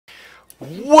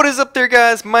What is up there,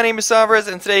 guys? My name is Savres,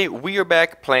 and today we are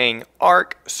back playing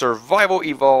ARK Survival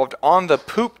Evolved on the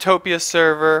Pooptopia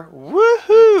server.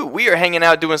 Woohoo! We are hanging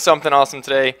out doing something awesome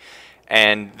today,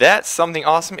 and that something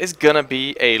awesome is gonna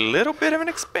be a little bit of an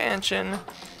expansion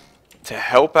to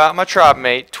help out my tribe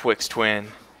mate, TwixTwin.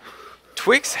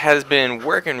 Twix has been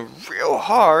working real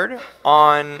hard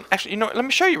on... Actually, you know what? Let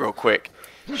me show you real quick.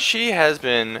 She has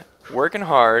been working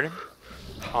hard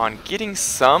on getting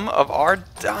some of our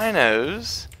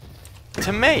dinos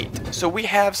to mate. So we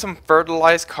have some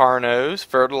fertilized Carnos,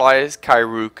 fertilized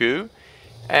Kairuku,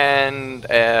 and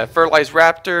fertilized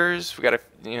Raptors. We got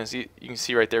you can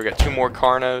see right there we got 2 more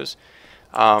Carnos.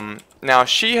 Now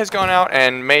she has gone out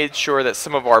and made sure that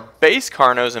some of our base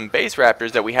Carnos and base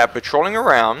Raptors that we have patrolling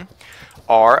around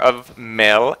are of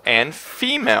male and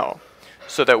female,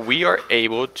 so that we are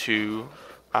able to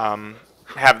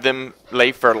have them lay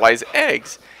fertilized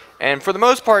eggs. And for the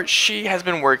most part, she has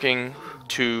been working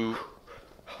to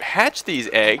hatch these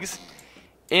eggs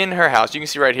in her house. You can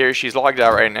see right here, she's logged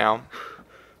out right now.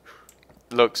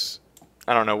 Looks,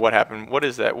 I don't know what happened. What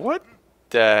is that? What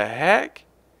the heck?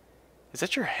 Is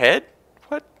that your head?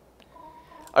 What?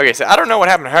 Okay, so I don't know what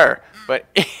happened to her, but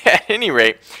at any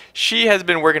rate, she has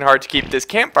been working hard to keep this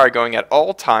campfire going at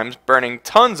all times, burning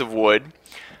tons of wood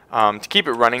to keep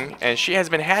it running, and she has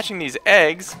been hatching these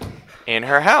eggs in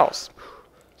her house.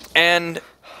 And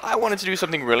I wanted to do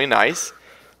something really nice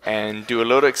and do a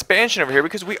little expansion over here,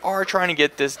 because we are trying to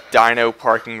get this dino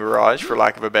parking garage, for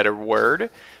lack of a better word,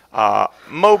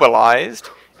 mobilized,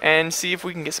 and see if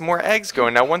we can get some more eggs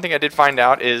going. Now, one thing I did find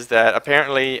out is that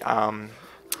apparently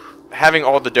having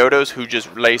all the dodos who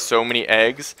just lay so many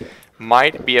eggs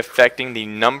might be affecting the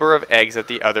number of eggs that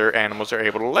the other animals are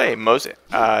able to lay. Most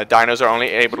dinos are only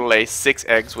able to lay 6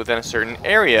 eggs within a certain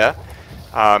area,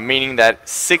 meaning that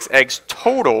 6 eggs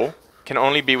total can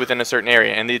only be within a certain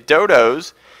area. And the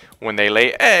dodos, when they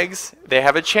lay eggs, they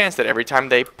have a chance that every time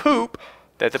they poop,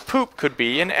 that the poop could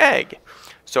be an egg.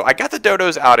 So I got the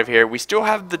dodos out of here. We still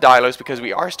have the dilos because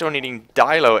we are still needing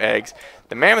dilo eggs.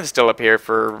 The mammoth is still up here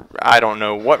for I don't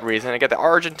know what reason. I got the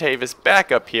Argentavis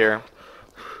back up here.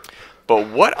 But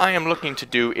what I am looking to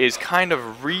do is kind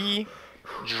of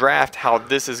redraft how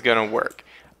this is going to work.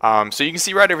 So you can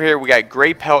see right over here we got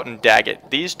Gray Pelt and Daggett.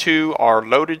 These two are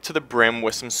loaded to the brim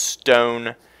with some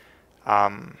stone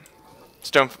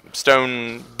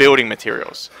building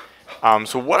materials.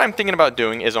 So what I'm thinking about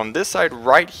doing is on this side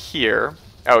right here.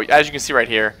 Oh, as you can see right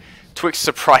here, Twix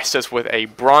surprised us with a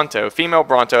Bronto, female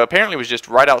Bronto. Apparently it was just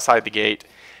right outside the gate,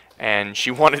 and she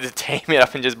wanted to tame it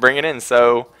up and just bring it in.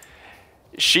 So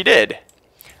she did.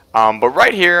 But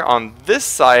right here on this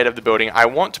side of the building, I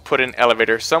want to put an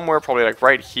elevator somewhere, probably like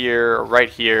right here or right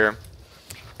here.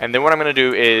 And then what I'm going to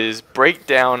do is break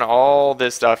down all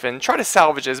this stuff and try to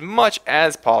salvage as much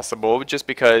as possible, just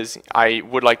because I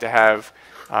would like to have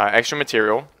extra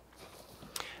material.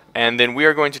 And then we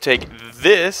are going to take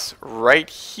this right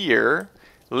here,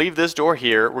 leave this door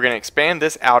here. We're going to expand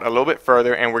this out a little bit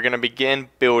further, and we're going to begin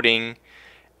building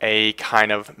a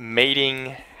kind of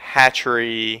mating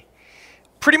hatchery,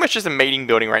 pretty much just a mating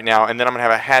building right now, and then I'm going to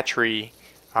have a hatchery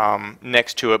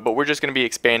next to it, but we're just going to be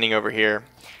expanding over here.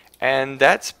 And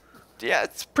that's, yeah,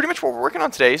 it's pretty much what we're working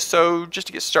on today. So just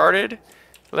to get started,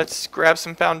 let's grab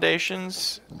some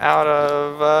foundations out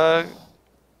of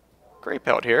Gray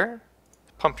Pelt here.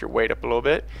 Pump your weight up a little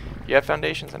bit. You have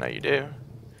foundations? I know you do.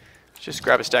 Just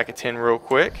grab a stack of 10 real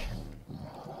quick.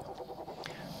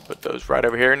 Put those right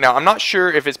over here. Now, I'm not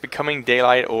sure if it's becoming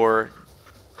daylight or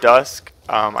dusk.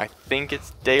 I think it's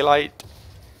daylight.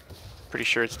 Pretty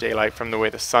sure it's daylight from the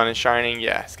way the sun is shining.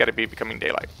 Yeah, it's got to be becoming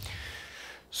daylight.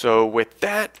 So with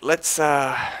that, let's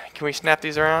can we snap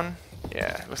these around?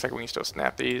 Yeah, looks like we can still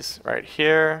snap these right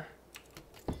here.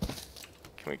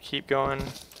 Can we keep going?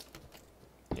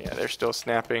 Yeah, they're still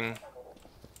snapping.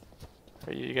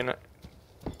 Are you gonna?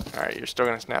 Alright, you're still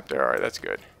gonna snap there. Alright, that's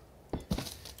good.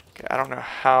 Okay, I don't know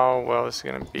how well this is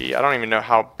gonna be. I don't even know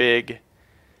how big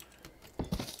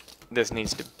this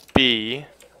needs to be.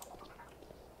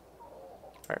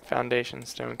 Alright, foundation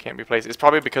stone can't be placed. It's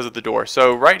probably because of the door.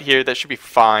 So right here, that should be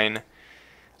fine.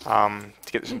 To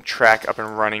get some track up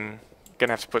and running,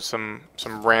 gonna have to put some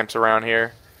ramps around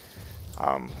here.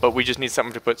 But we just need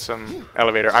something to put some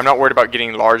elevator. I'm not worried about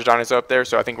getting large dinos up there,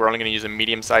 so I think we're only going to use a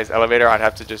medium-sized elevator. I'd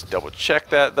have to just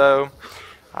double-check that, though.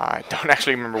 I don't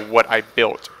actually remember what I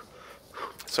built.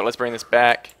 So let's bring this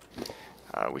back.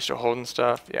 We still holding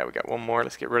stuff? Yeah, we got one more.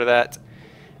 Let's get rid of that.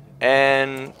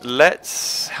 And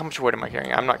let's... How much weight am I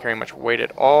carrying? I'm not carrying much weight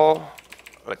at all.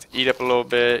 Let's eat up a little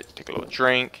bit, take a little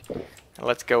drink. And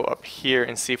let's go up here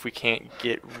and see if we can't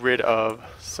get rid of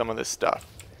some of this stuff.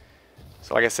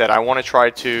 So like I said, I want to try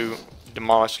to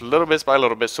demolish little bits by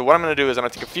little bit. So what I'm going to do is I'm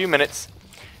going to take a few minutes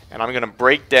and I'm going to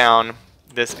break down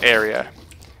this area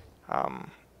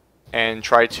and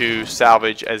try to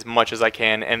salvage as much as I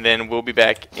can, and then we'll be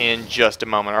back in just a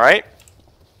moment, alright?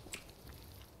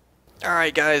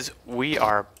 Alright guys, we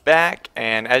are back,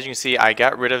 and as you can see I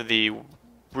got rid of the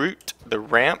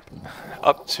ramp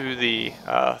up to the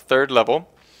 3rd level,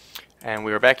 and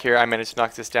we are back here. I managed to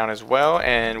knock this down as well,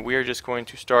 and we are just going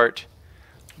to start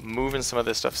moving some of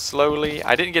this stuff slowly.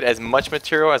 I didn't get as much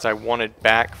material as I wanted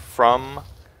back from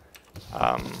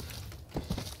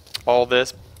all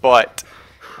this, but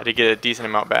I did get a decent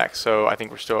amount back, so I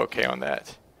think we're still okay on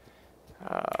that.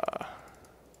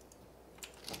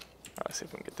 Let's see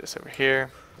if we can get this over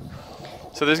here.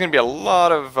 So there's going to be a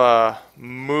lot of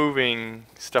moving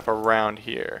stuff around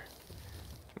here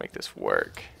to make this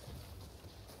work.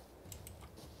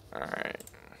 Alright.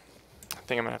 I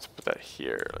think I'm going to have to put that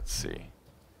here. Let's see.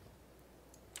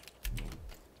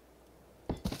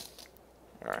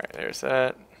 Alright, there's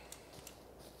that.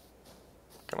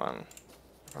 Come on.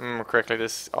 If I remember correctly,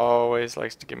 this always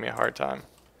likes to give me a hard time.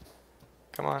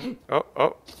 Come on. Oh,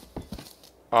 oh.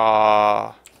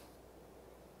 Aww.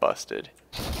 Busted.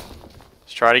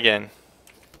 Let's try it again.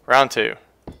 Round 2.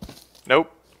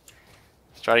 Nope.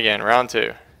 Let's try it again. Round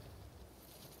 2.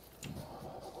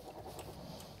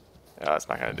 Oh, that's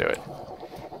not going to do it.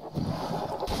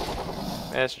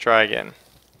 Let's try again.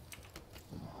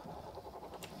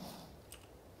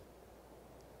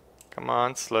 Come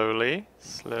on, slowly.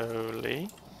 Slowly.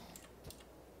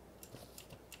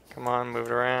 Come on, move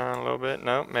it around a little bit.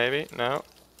 No, maybe. No.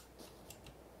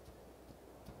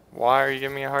 Why are you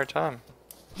giving me a hard time?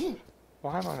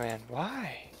 Why, my man?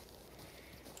 Why?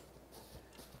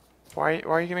 Why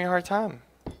are you giving me a hard time?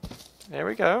 There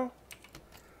we go.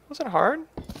 Wasn't hard.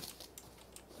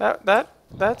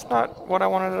 That's not what I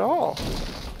wanted at all.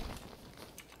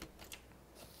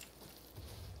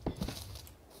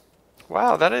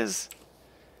 Wow, that is...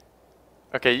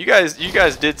 Okay, you guys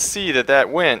did see that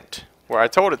went where I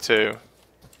told it to,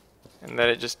 and that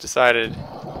it just decided...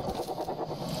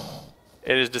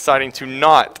 It is deciding to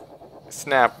not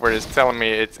snap where it's telling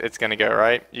me it's gonna go,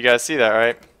 right? You guys see that,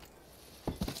 right?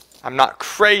 I'm not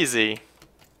crazy.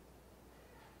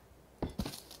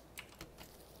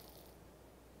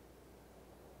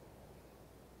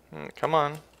 Come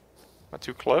on. Am I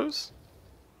too close?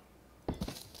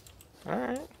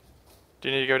 Alright. Do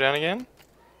you need to go down again?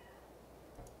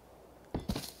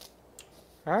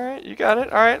 Alright, you got it.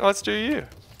 Alright, let's do you.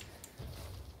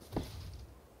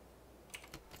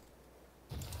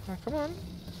 Oh, come on.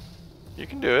 You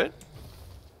can do it.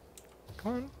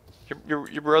 Come on.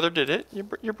 Your brother did it.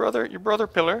 Your brother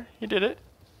Pillar, he did it.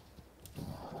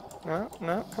 No,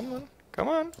 no, come on. Come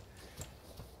on.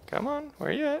 Come on.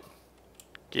 Where you at?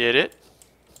 Get it.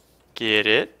 Get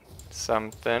it.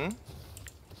 Something.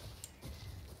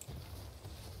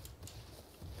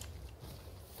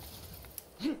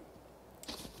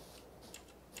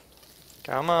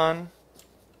 Come on.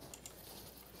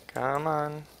 Come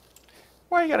on.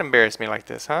 Why you gotta embarrass me like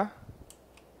this, huh?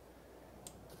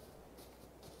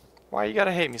 Why you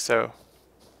gotta hate me so?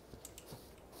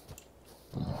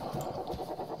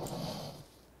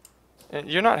 And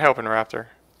you're not helping, Raptor.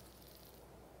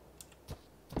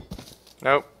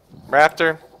 Nope.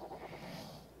 Raptor.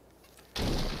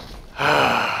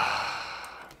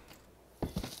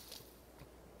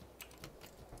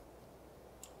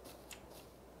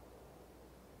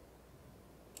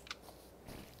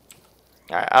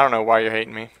 I don't know why you're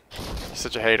hating me. You're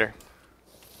such a hater.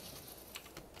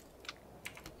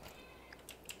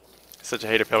 Such a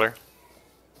hater, Pillar.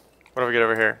 What do we get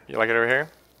over here? You like it over here?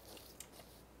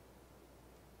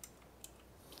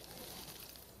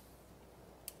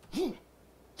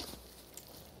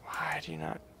 Why do you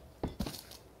not?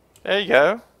 There you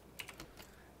go.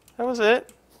 That was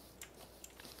it.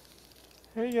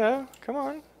 There you go. Come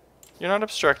on. You're not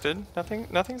obstructed.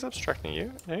 Nothing's obstructing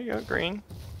you. There you go, green.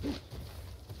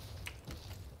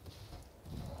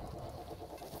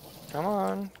 Come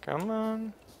on. Come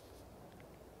on.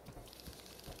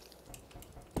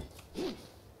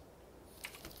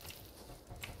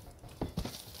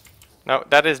 No,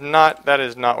 that is not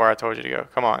where I told you to go.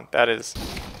 Come on. That's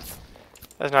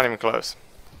not even close.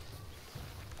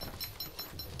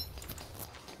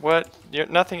 What?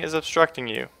 Nothing is obstructing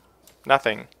you.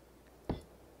 Nothing.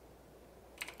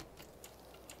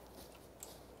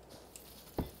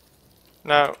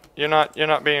 No, you're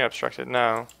not being obstructed.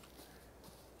 No.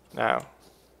 No.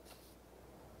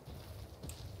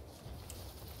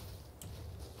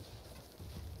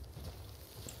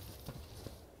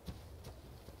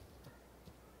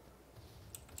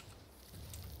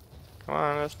 Come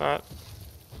on, that's not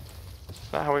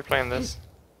how we planned this.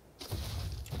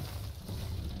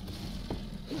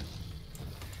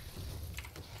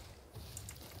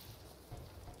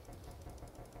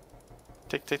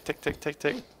 Tick, tick, tick, tick, tick,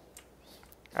 tick.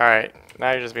 Alright,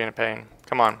 now you're just being a pain.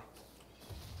 Come on.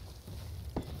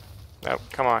 Nope,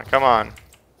 come on, come on.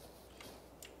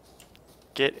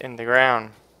 Get in the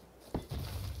ground.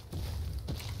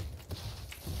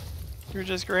 You're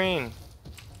just green.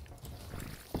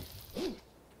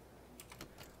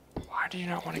 Why do you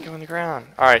not want to go in the ground?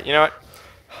 Alright, you know what?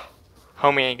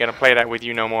 Homie ain't gonna play that with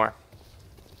you no more.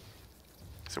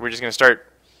 So we're just gonna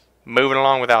start moving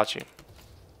along without you.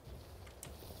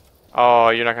 Oh,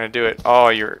 you're not gonna do it. Oh,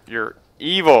 you're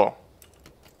evil.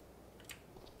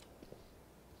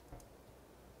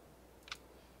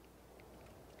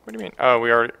 What do you mean? Oh,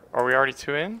 are we already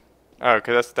 2 in? Oh,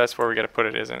 because that's where we gotta put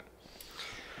it, isn't it?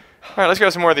 Alright, let's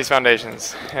grab some more of these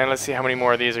foundations. And let's see how many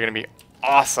more of these are gonna be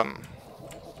awesome.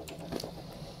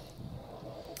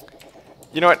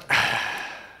 You know what?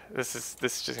 This is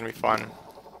just gonna be fun.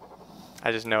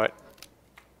 I just know it.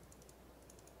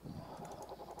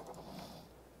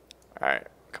 Alright,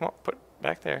 come on, put it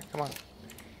back there, come on.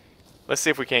 Let's see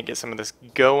if we can't get some of this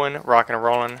going, rocking and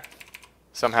rolling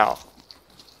somehow.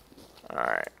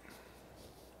 Alright.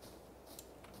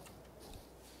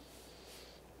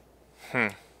 I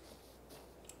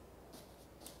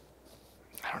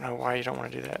don't know why you don't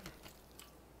want to do that.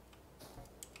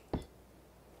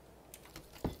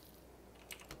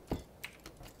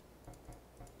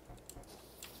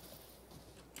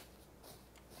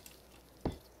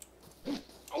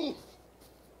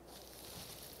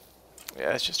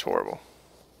 Yeah, it's just horrible.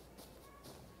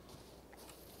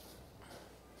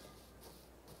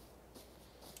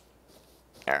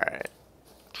 Alright.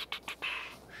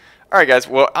 Alright guys,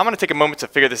 well I'm going to take a moment to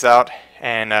figure this out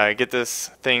and get this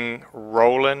thing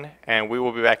rolling, and we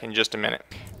will be back in just a minute.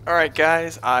 Alright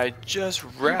guys, I just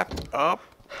wrapped up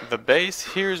the base.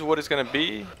 Here's what it's going to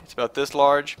be. It's about this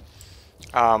large.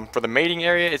 For the mating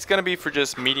area, it's going to be for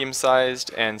just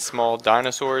medium-sized and small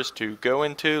dinosaurs to go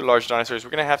into. Large dinosaurs,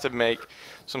 we're going to have to make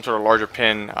some sort of larger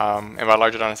pen. And by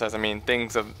larger dinosaurs, I mean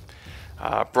things of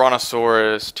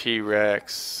Brontosaurus,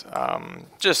 T-Rex,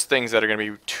 just things that are going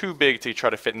to be too big to try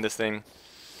to fit in this thing.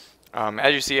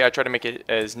 As you see, I tried to make it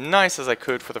as nice as I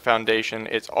could for the foundation.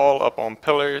 It's all up on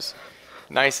pillars,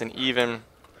 nice and even.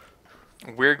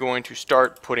 We're going to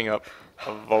start putting up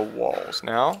the walls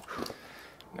now.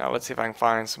 Now let's see if I can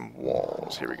find some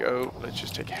walls. Here we go. Let's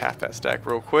just take half that stack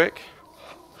real quick.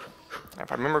 Now,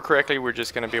 if I remember correctly, we're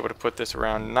just going to be able to put this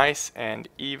around nice and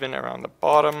even around the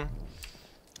bottom.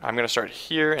 I'm going to start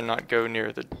here and not go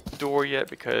near the door yet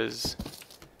because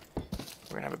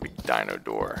we're going to have a big dino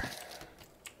door.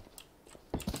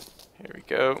 Here we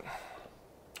go.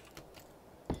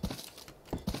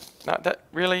 Not that,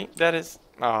 really? That is,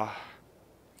 ah.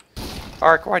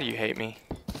 ARK, why do you hate me?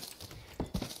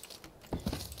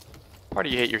 Why do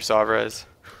you hate your Survivors?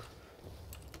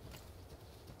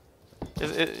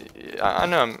 I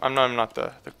know I'm not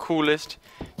the coolest.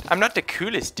 I'm not the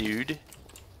coolest dude.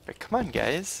 But come on,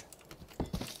 guys.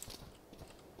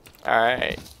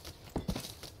 Alright.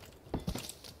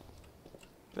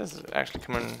 This is actually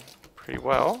coming pretty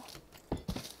well.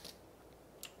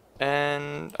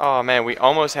 And oh man, we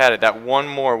almost had it. That one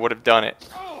more would have done it.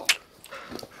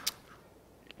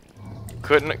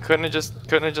 Couldn't have just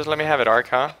let me have it, ARK,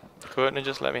 huh? Couldn't have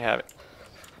just let me have it.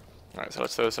 Alright, so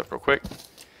let's throw this up real quick.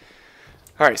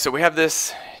 Alright, so we have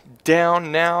this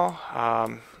down now.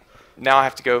 Now I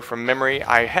have to go from memory.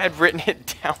 I had written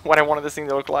it down what I wanted this thing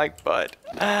to look like, but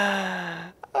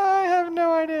I have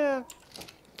no idea.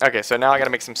 Okay, so now I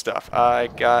gotta make some stuff. I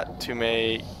got to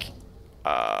make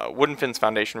wooden fence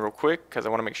foundation real quick because I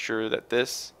want to make sure that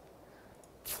this.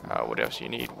 What else do you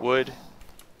need? Wood.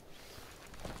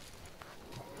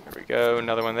 There we go.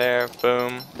 Another one there.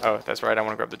 Boom. Oh, that's right. I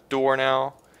want to grab the door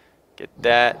now. Get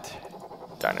that.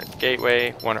 Dino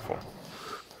gateway. Wonderful.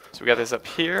 So we got this up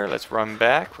here. Let's run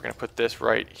back. We're going to put this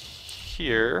right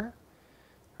here.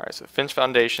 Alright, so fence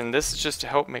foundation. This is just to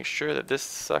help make sure that this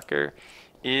sucker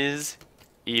is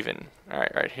even.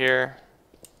 Alright, right here.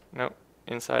 Nope.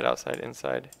 Inside, outside,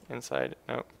 inside, inside.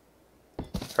 Nope.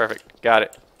 Perfect. Got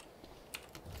it.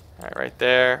 Alright, right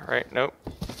there. Right. Nope.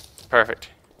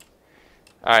 Perfect.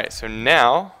 Alright, so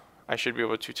now I should be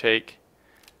able to take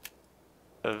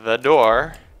the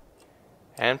door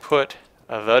and put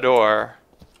the door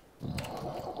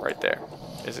right there.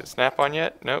 Is it snap on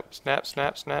yet? Nope. Snap,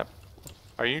 snap, snap.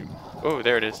 Are you? Oh,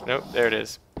 there it is. Nope, there it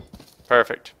is.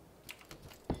 Perfect.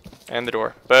 And the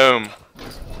door. Boom.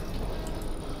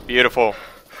 Beautiful.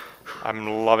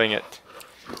 I'm loving it.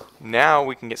 Now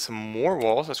we can get some more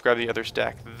walls. Let's grab the other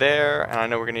stack there. And I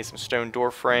know we're going to need some stone door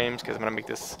frames because I'm going to make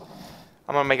this...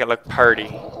 I'm going to make it look pretty.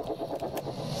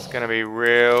 It's going to be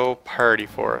real pretty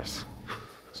for us.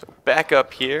 So back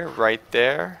up here, right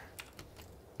there.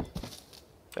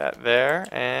 That there,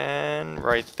 and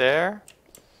right there.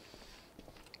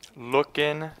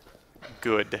 Looking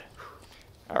good.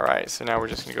 Alright, so now we're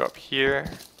just going to go up here.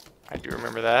 I do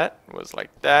remember that. It was like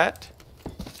that.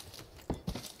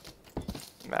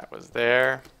 That was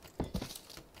there.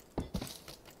 I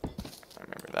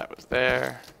remember that was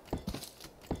there.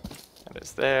 That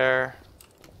is there.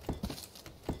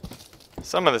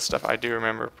 Some of this stuff I do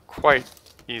remember quite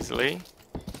easily.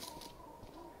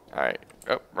 Alright.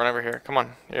 Oh, run over here. Come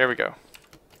on. Here we go.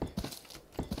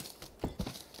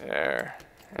 There.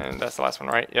 And that's the last one,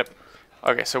 right? Yep.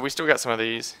 Okay, so we still got some of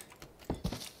these.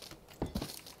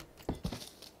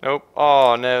 Nope.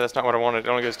 Oh, no, that's not what I wanted. It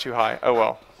only goes too high. Oh,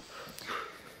 well.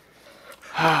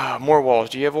 More walls.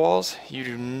 Do you have walls? You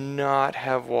do not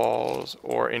have walls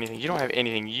or anything. You don't have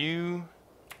anything. You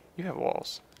have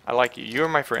walls. I like you. You are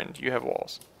my friend. You have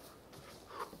walls.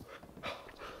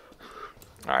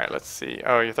 Alright, let's see.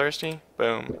 Oh, you're thirsty?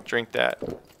 Boom. Drink that.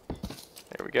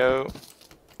 There we go.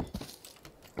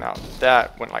 Now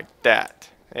that went like that.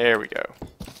 There we go.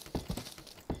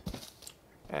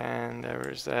 And there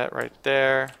was that right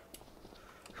there.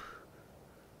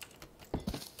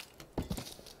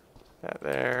 That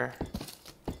there.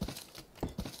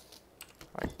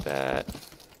 Like that.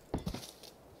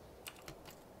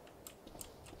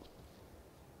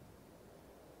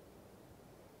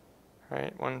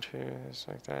 Right, 1, 2, just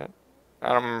like that. I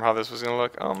don't remember how this was gonna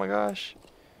look. Oh my gosh.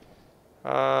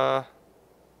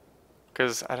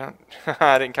 Cause I don't,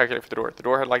 I didn't calculate for the door. The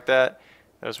door had like that.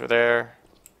 Those were there.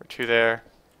 Or 2 there.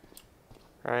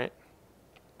 Right.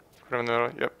 Put them in the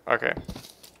middle. Yep. Okay.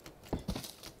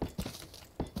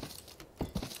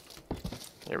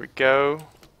 Here we go.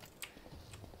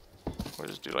 We'll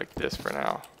just do like this for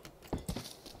now.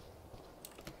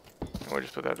 And we'll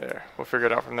just put that there. We'll figure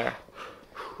it out from there.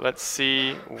 Let's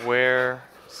see where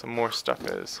some more stuff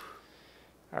is.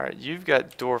 Alright, you've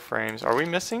got door frames. Are we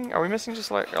missing? Are we missing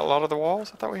just like a lot of the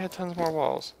walls? I thought we had tons more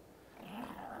walls.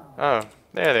 Oh,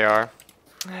 there they are.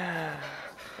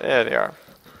 There they are.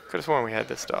 Could have sworn we had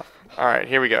this stuff. Alright,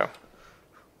 here we go.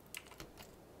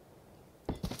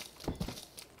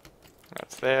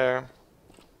 That's there.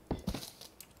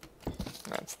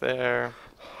 That's there.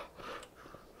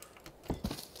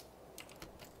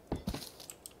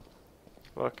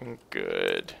 Looking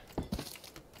good.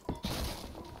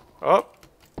 Oh,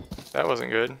 that wasn't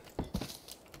good.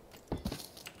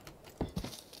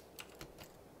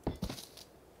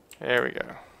 There we go.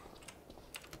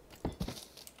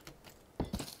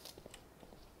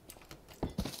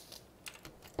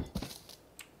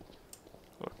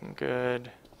 Looking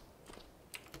good.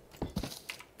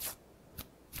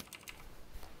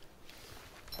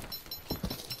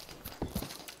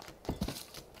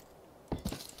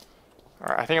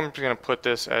 Alright, I think I'm just going to put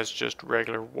this as just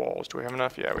regular walls. Do we have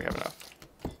enough? Yeah, we have enough.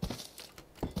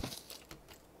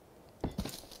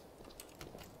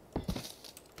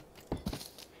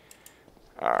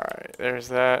 Alright, there's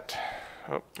that.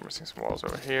 Oh, I'm missing some walls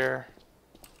over here.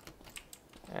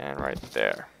 And right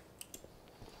there.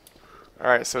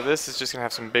 Alright, so this is just going to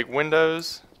have some big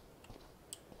windows.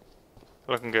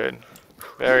 Looking good.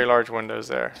 Very large windows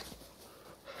there.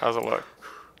 How's it look?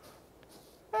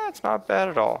 It's not bad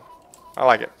at all. I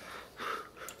like it.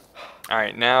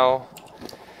 Alright, now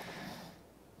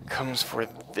comes for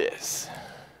this.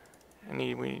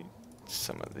 We need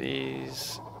some of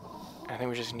these. I think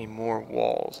we just need more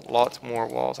walls. Lots more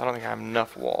walls. I don't think I have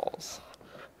enough walls.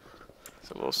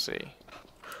 So we'll see.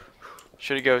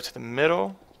 Should it go to the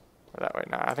middle? Or that way?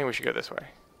 Nah, I think we should go this way.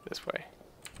 This way.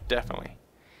 Definitely.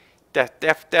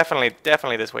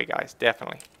 Definitely this way, guys.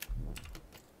 Definitely.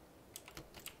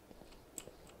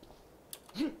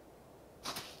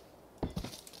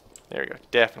 There we go.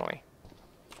 Definitely.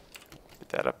 Put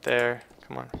that up there.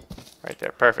 Come on. Right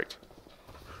there. Perfect.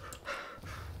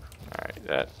 Alright,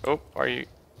 that... Oh, are you...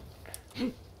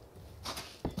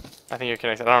 I think you're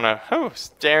connected. I don't know. Oh,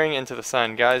 staring into the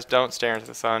sun. Guys, don't stare into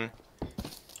the sun.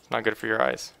 It's not good for your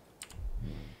eyes.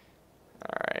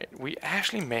 Alright. We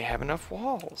actually may have enough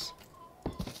walls.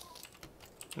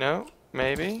 No?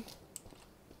 Maybe?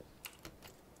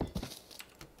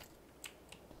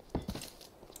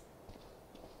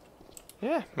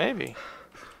 Yeah, maybe.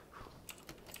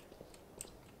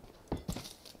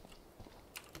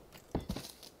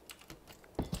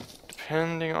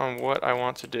 Depending on what I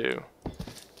want to do.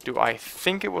 Do I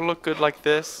think it will look good like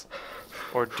this?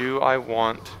 Or do I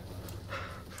want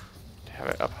to have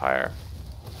it up higher?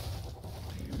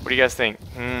 do you guys think?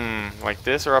 Like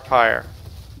this or up higher?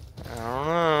 I don't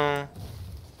know.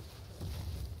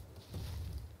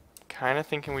 Kind of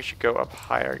thinking we should go up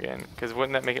higher again, because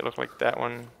wouldn't that make it look like that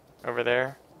one over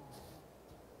there?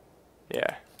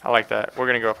 Yeah, I like that. We're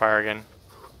gonna go up higher again.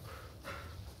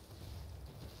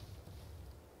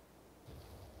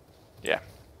 Yeah.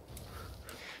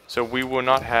 So we will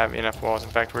not have enough walls. In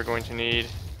fact, we're going to need...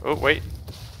 Oh, wait.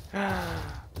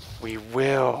 We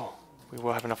will. We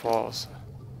will have enough walls.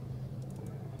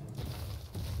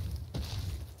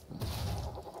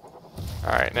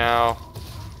 Alright, now...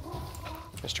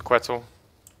 Mr. Quetzal.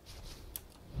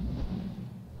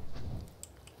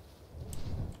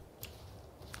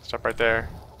 Stop right there.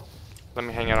 Let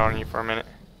me hang out on you for a minute.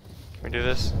 Can we do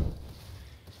this?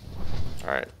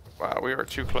 Alright. Wow, we are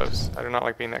too close. I do not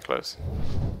like being that close.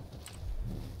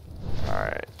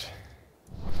 Alright.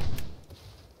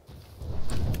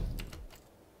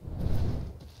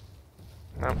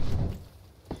 No.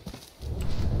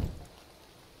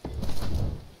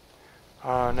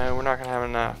 Oh no, we're not gonna have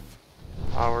enough.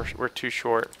 Oh, we're too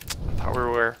short. I thought we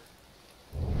were.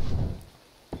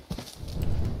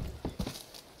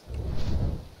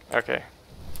 Okay.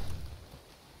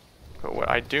 But what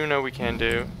I do know we can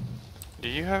do... Do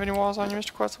you have any walls on you,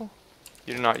 Mr. Quetzal?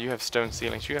 You do not. You have stone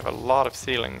ceilings. You have a lot of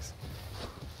ceilings.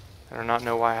 I do not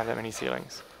know why I have that many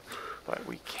ceilings. But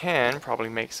we can probably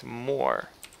make some more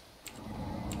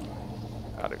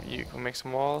out of you. Can we make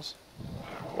some walls?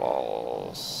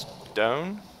 Walls.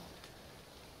 Stone.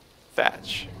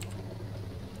 Thatch.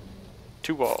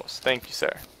 2 walls. Thank you,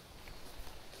 sir.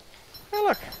 Oh,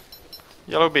 look.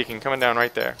 Yellow beacon coming down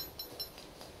right there.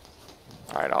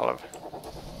 Alright, Olive.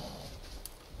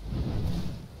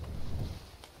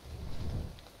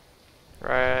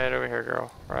 Right over here,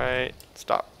 girl. Right.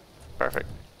 Stop. Perfect.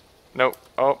 Nope.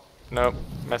 Oh, nope.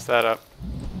 Messed that up.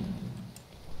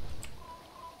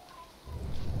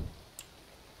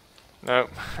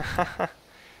 Nope.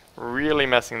 Really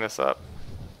messing this up.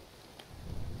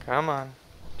 Come on.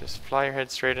 Just fly your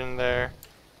head straight in there.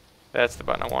 That's the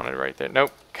button I wanted right there.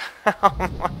 Nope.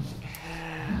 Come on.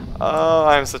 Oh,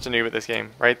 I'm such a noob at this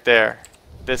game. Right there.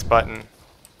 This button.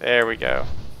 There we go.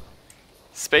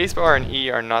 Spacebar and E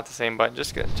are not the same button.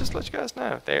 Just let you guys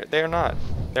know. They're not.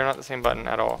 They're not the same button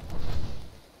at all.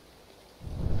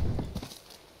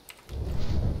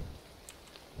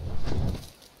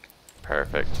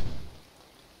 Perfect.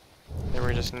 Then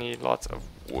we just need lots of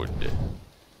wood.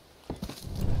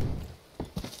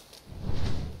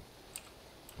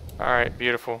 Alright,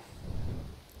 beautiful.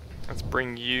 Let's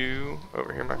bring you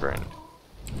over here, my friend.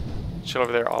 Chill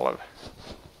over there, Olive.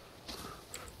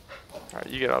 Alright,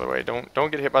 you get out of the way.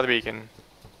 Don't get hit by the beacon.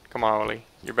 Come on, Ollie.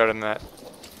 You're better than that.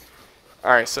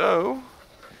 Alright, so...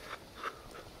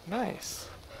 Nice.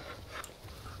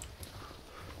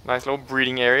 Nice little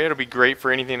breeding area. It'll be great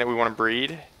for anything that we want to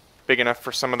breed. Big enough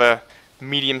for some of the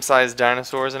medium-sized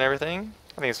dinosaurs and everything.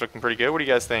 I think it's looking pretty good. What do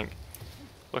you guys think?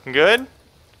 Looking good?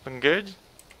 Looking good?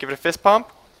 Give it a fist pump.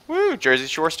 Woo! Jersey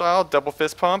Shore style. Double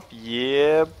fist pump.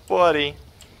 Yeah, buddy.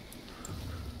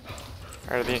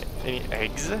 Are there any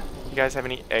eggs? You guys have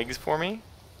any eggs for me?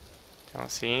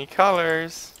 Don't see any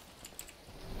colors.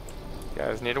 You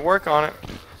guys need to work on it.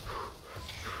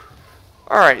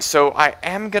 Alright, so I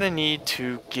am going to need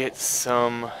to get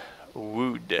some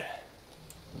wood.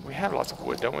 We have lots of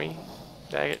wood, don't we?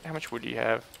 Daggett, how much wood do you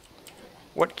have?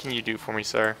 What can you do for me,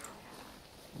 sir?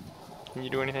 Can you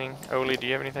do anything? Oli, do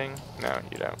you have anything? No,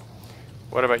 you don't.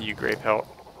 What about you, Grey Pelt?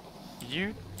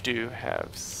 You do have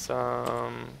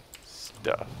some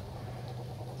stuff.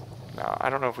 Now, I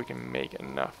don't know if we can make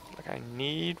enough. Like, I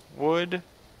need wood.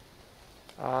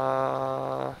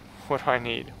 What do I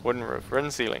need? Wooden roof.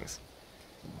 Wooden ceilings.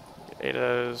 Get 8 of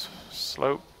those.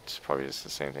 Sloped. Probably just the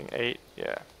same thing. 8.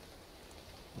 Yeah.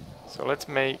 So let's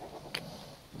make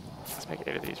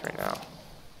 8 of these right now.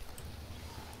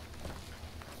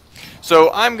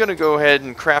 So I'm going to go ahead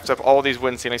and craft up all these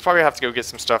wooden ceilings. Probably have to go get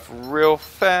some stuff real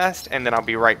fast, and then I'll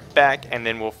be right back, and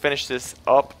then we'll finish this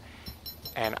up,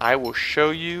 and I will show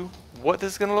you what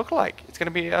this is going to look like. It's going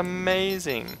to be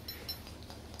amazing.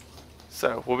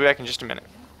 So we'll be back in just a minute.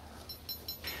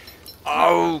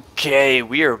 Okay,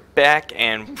 we are back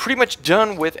and pretty much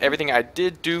done with everything. I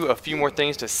did do a few more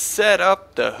things to set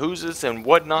up the who's and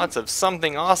whatnots of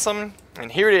something awesome,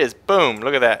 and here it is. Boom,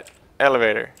 look at that.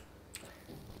 Elevator.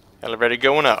 Elevator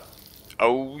going up.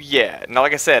 Oh yeah. Now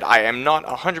like I said, I am not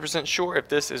 100% sure if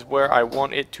this is where I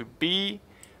want it to be,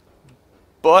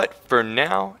 but for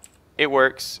now it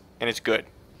works and it's good.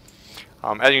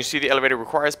 As you can see, the elevator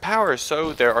requires power,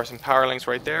 so there are some power links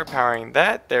right there powering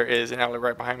that. There is an outlet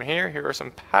right behind me here. Here are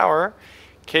some power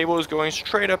cables going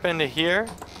straight up into here.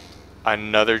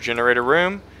 another generator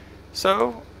room.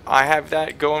 So I have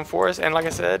that going for us, and like I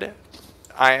said,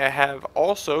 I have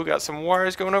also got some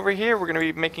wires going over here. We're going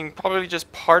to be making probably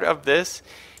just part of this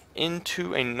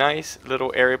into a nice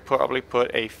little area. Probably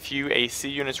put a few AC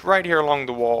units right here along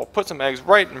the wall. Put some eggs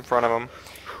right in front of them.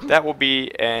 That will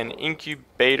be an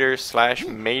incubator slash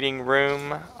mating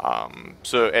room.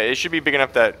 So it should be big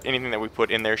enough that anything that we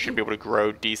put in there should be able to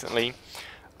grow decently.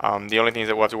 The only things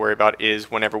that we'll have to worry about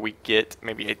is whenever we get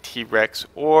maybe a T-Rex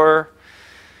or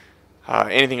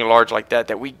anything large like that,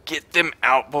 that we get them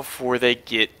out before they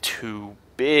get too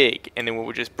big. And then we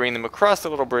will just bring them across the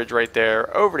little bridge right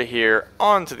there, over to here,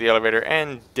 onto the elevator,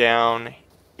 and down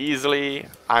easily.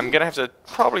 I'm gonna have to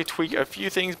probably tweak a few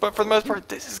things, but for the most part,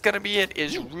 this is gonna be it.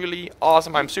 It's really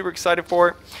awesome. I'm super excited for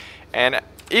it. And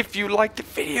if you liked the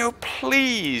video,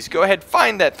 please go ahead,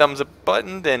 find that thumbs up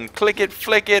button, then click it,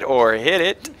 flick it, or hit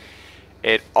it.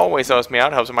 It always helps me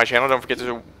out, helps with my channel. Don't forget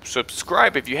to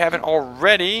subscribe if you haven't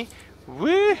already.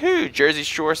 Woohoo! Jersey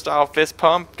Shore style fist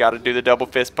pump. Got to do the double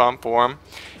fist pump for them.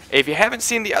 If you haven't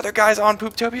seen the other guys on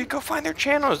Pooptopia, go find their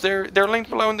channels. They're linked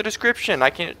below in the description. I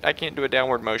can't do a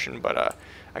downward motion, but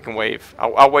I can wave.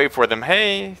 I'll wave for them.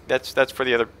 Hey, that's for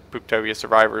the other Pooptopia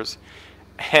survivors.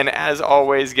 And as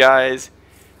always, guys,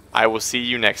 I will see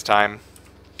you next time.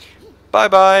 Bye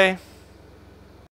bye.